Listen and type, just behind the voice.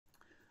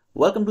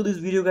Welcome to this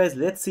video, guys.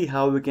 Let's see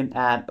how we can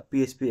add a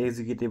PHP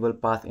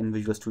executable path in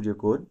Visual Studio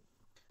Code.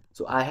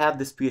 So I have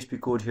this PHP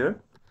code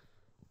here,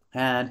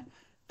 and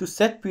to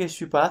set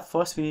PHP path,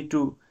 first we need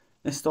to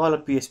install a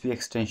PHP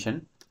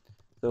extension.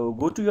 So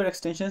go to your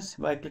extensions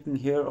by clicking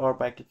here or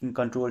by clicking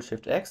Ctrl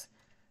Shift X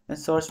and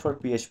search for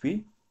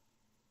PHP,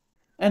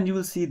 and you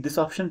will see this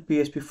option,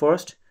 PHP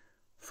first,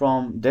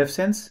 from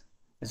DevSense.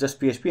 It's just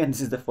PHP, and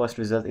this is the first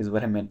result is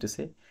what I meant to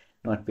say,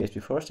 not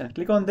PHP first. And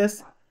click on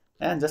this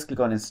and just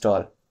click on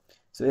install.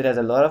 So it has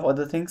a lot of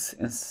other things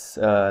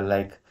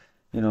like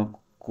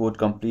code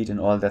complete and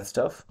all that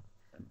stuff.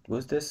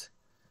 Close this.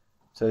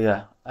 So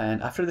yeah,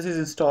 and after this is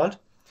installed,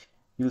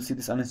 you will see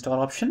this uninstall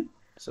option.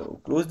 So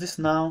close this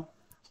now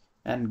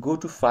and go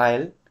to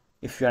file.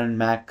 If you are in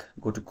Mac,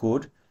 go to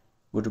code,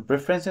 go to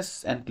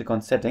preferences and click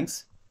on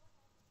settings.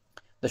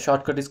 The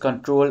shortcut is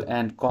Ctrl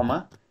and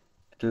comma.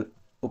 It will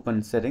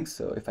open settings.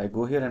 So if I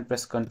go here and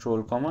press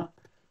Ctrl comma,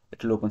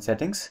 it will open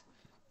settings.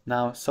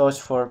 Now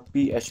search for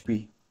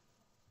PHP.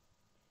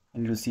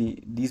 And you'll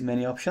see these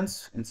many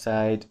options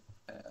inside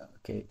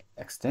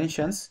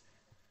extensions,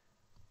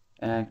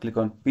 and click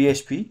on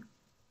PHP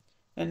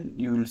and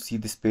you will see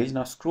this page.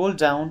 Now scroll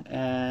down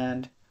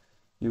and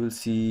you will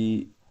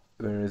see,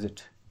 where is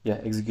it? Yeah,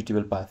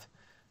 executable path.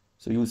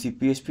 So you will see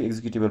PHP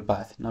executable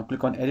path. Now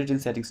click on edit in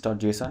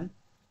settings.json,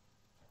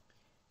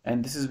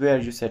 and this is where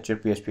you set your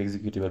PHP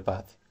executable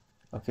path.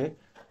 Okay,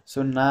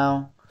 so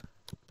now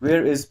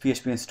where is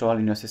PHP installed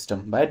in your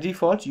system? By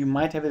default you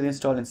might have it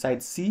installed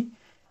inside C,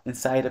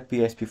 inside a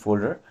PHP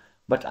folder,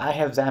 but I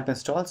have XAMPP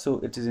installed, so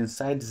it is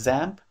inside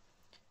XAMPP,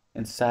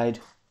 inside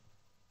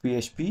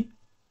PHP.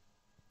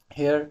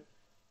 Here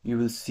you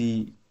will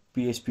see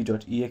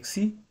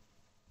php.exe.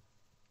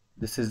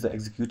 This is the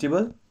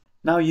executable.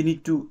 Now you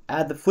need to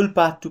add the full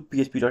path to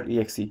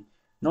php.exe,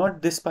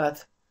 not this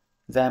path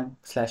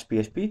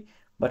XAMPP/php,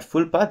 but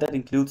full path that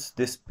includes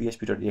this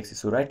php.exe.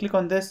 So right click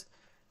on this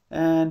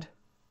and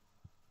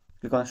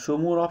click on show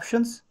more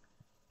options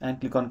and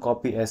click on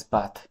copy as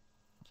path.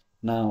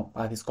 Now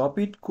path is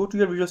copied. Go to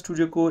your Visual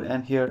Studio Code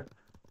and here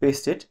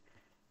paste it,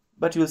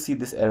 but you will see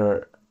this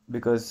error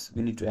because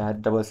we need to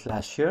add double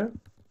slash here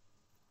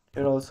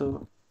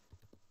also,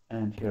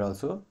 and here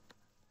also.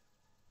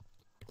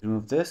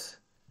 Remove this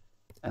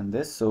and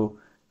this. So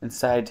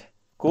inside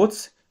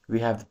quotes we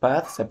have the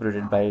path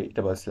separated by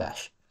double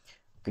slash.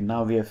 Okay,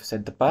 now we have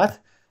set the path.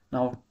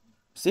 Now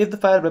save the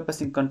file by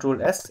pressing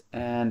Ctrl S,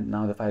 and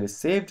now the file is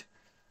saved.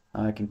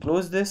 Now I can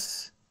close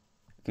this.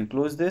 You can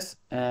close this,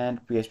 and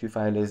PHP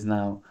file is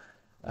now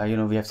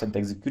we have set the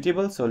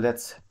executable. So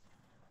let's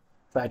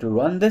try to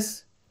run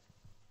this,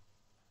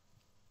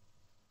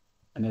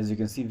 and as you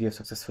can see we have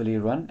successfully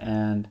run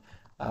and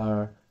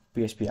our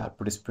PHP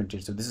output is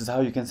printed. So this is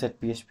how you can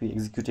set PHP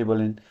executable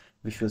in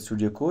Visual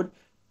Studio Code.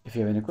 If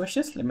you have any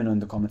questions, let me know in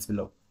the comments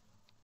below.